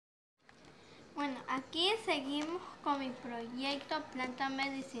Bueno, aquí seguimos con mi proyecto plantas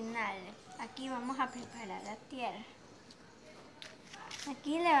medicinales. Aquí vamos a preparar la tierra.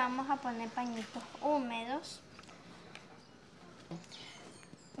 Aquí le vamos a poner pañitos húmedos.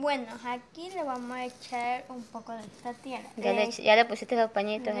 Bueno, aquí le vamos a echar un poco de esta tierra. Ya le pusiste los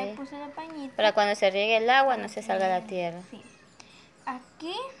pañitos ahí. Le puse los pañitos. Para cuando se riegue el agua no se salga la tierra. Sí.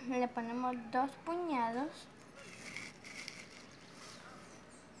 Aquí le ponemos 2 puñados.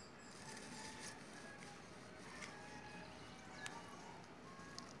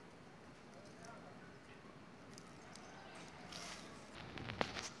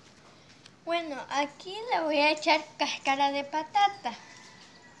 Bueno, aquí le voy a echar cáscara de patata.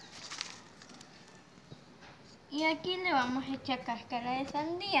 Y aquí le vamos a echar cáscara de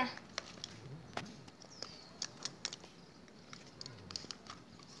sandía.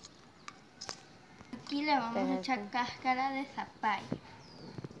 Aquí le vamos a echar cáscara de zapallo.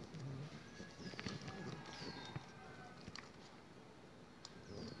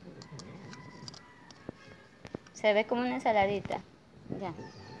 Se ve como una ensaladita. Ya.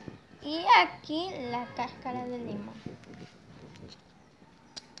 Y aquí la cáscara de limón.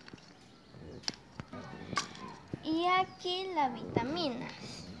 Y aquí las vitaminas.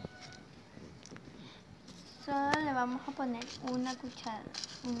 Solo le vamos a poner una cucharada.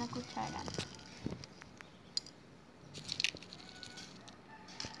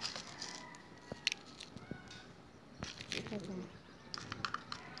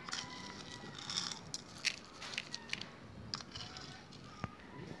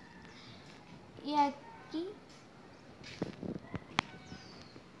 Y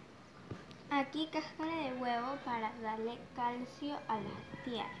aquí cáscara de huevo para darle calcio a la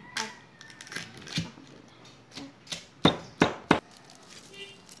tierra.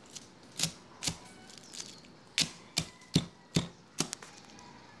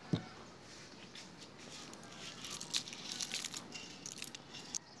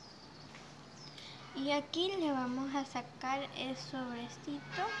 Y aquí le vamos a sacar el sobrecito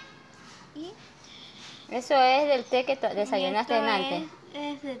y Eso es del té que desayunaste antes.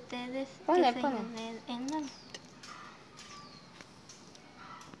 Es de té que Ponle. desayuné antes.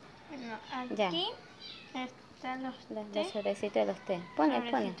 Bueno, aquí están los sobrecitos de los té. Ponle.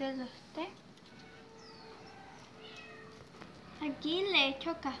 de los té. Aquí le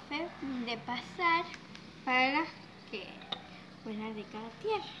echo café de pasar para que huela rica la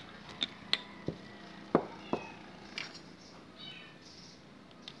tierra.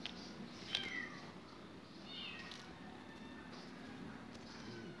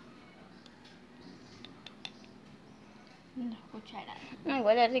 Unas cucharadas.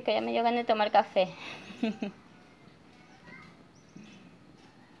 Huele rico, ya me dio ganas de tomar café.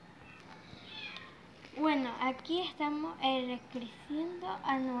 Bueno, aquí estamos creciendo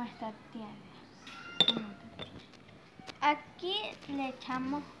a nuestra tierra. Aquí le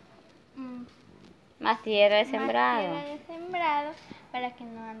echamos Más tierra de sembrado. Más tierra de sembrado para que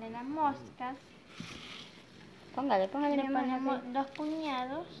no anden las moscas. Póngale. Le ponemos 2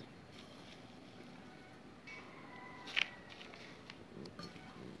 puñados.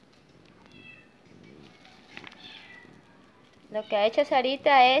 Lo que ha hecho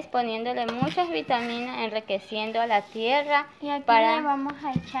Sarita es poniéndole muchas vitaminas, enriqueciendo a la tierra. Y aquí le vamos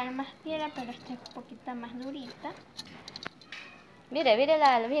a echar más tierra, pero esta es un poquito más durita.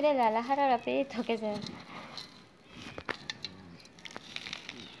 Mírela, la jara rapidito que se...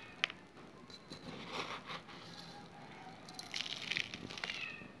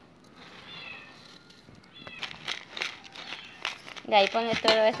 Y ahí pone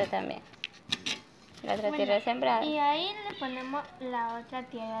todo esto también. La otra tierra de sembrado. Y ahí le ponemos la otra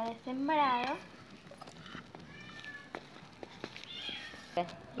tierra de sembrado.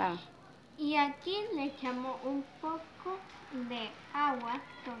 Vamos. Y aquí le echamos un poco de agua.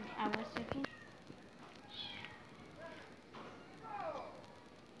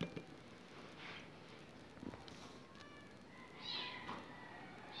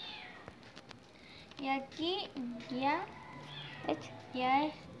 Y aquí ya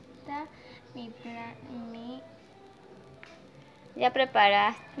está Ya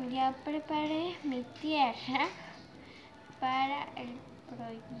preparaste. Ya preparé mi tierra para el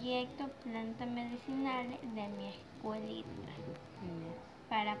proyecto plantas medicinales de mi escuelita.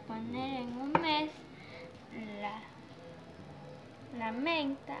 Para poner en un mes la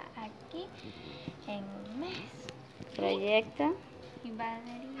menta aquí en un mes. Proyecto. Y va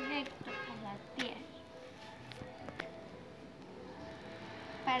directo a la tierra.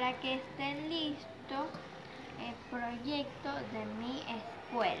 Para que esté listo el proyecto de mi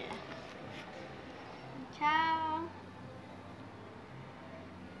escuela. Chao.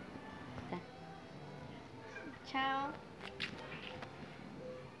 Chao.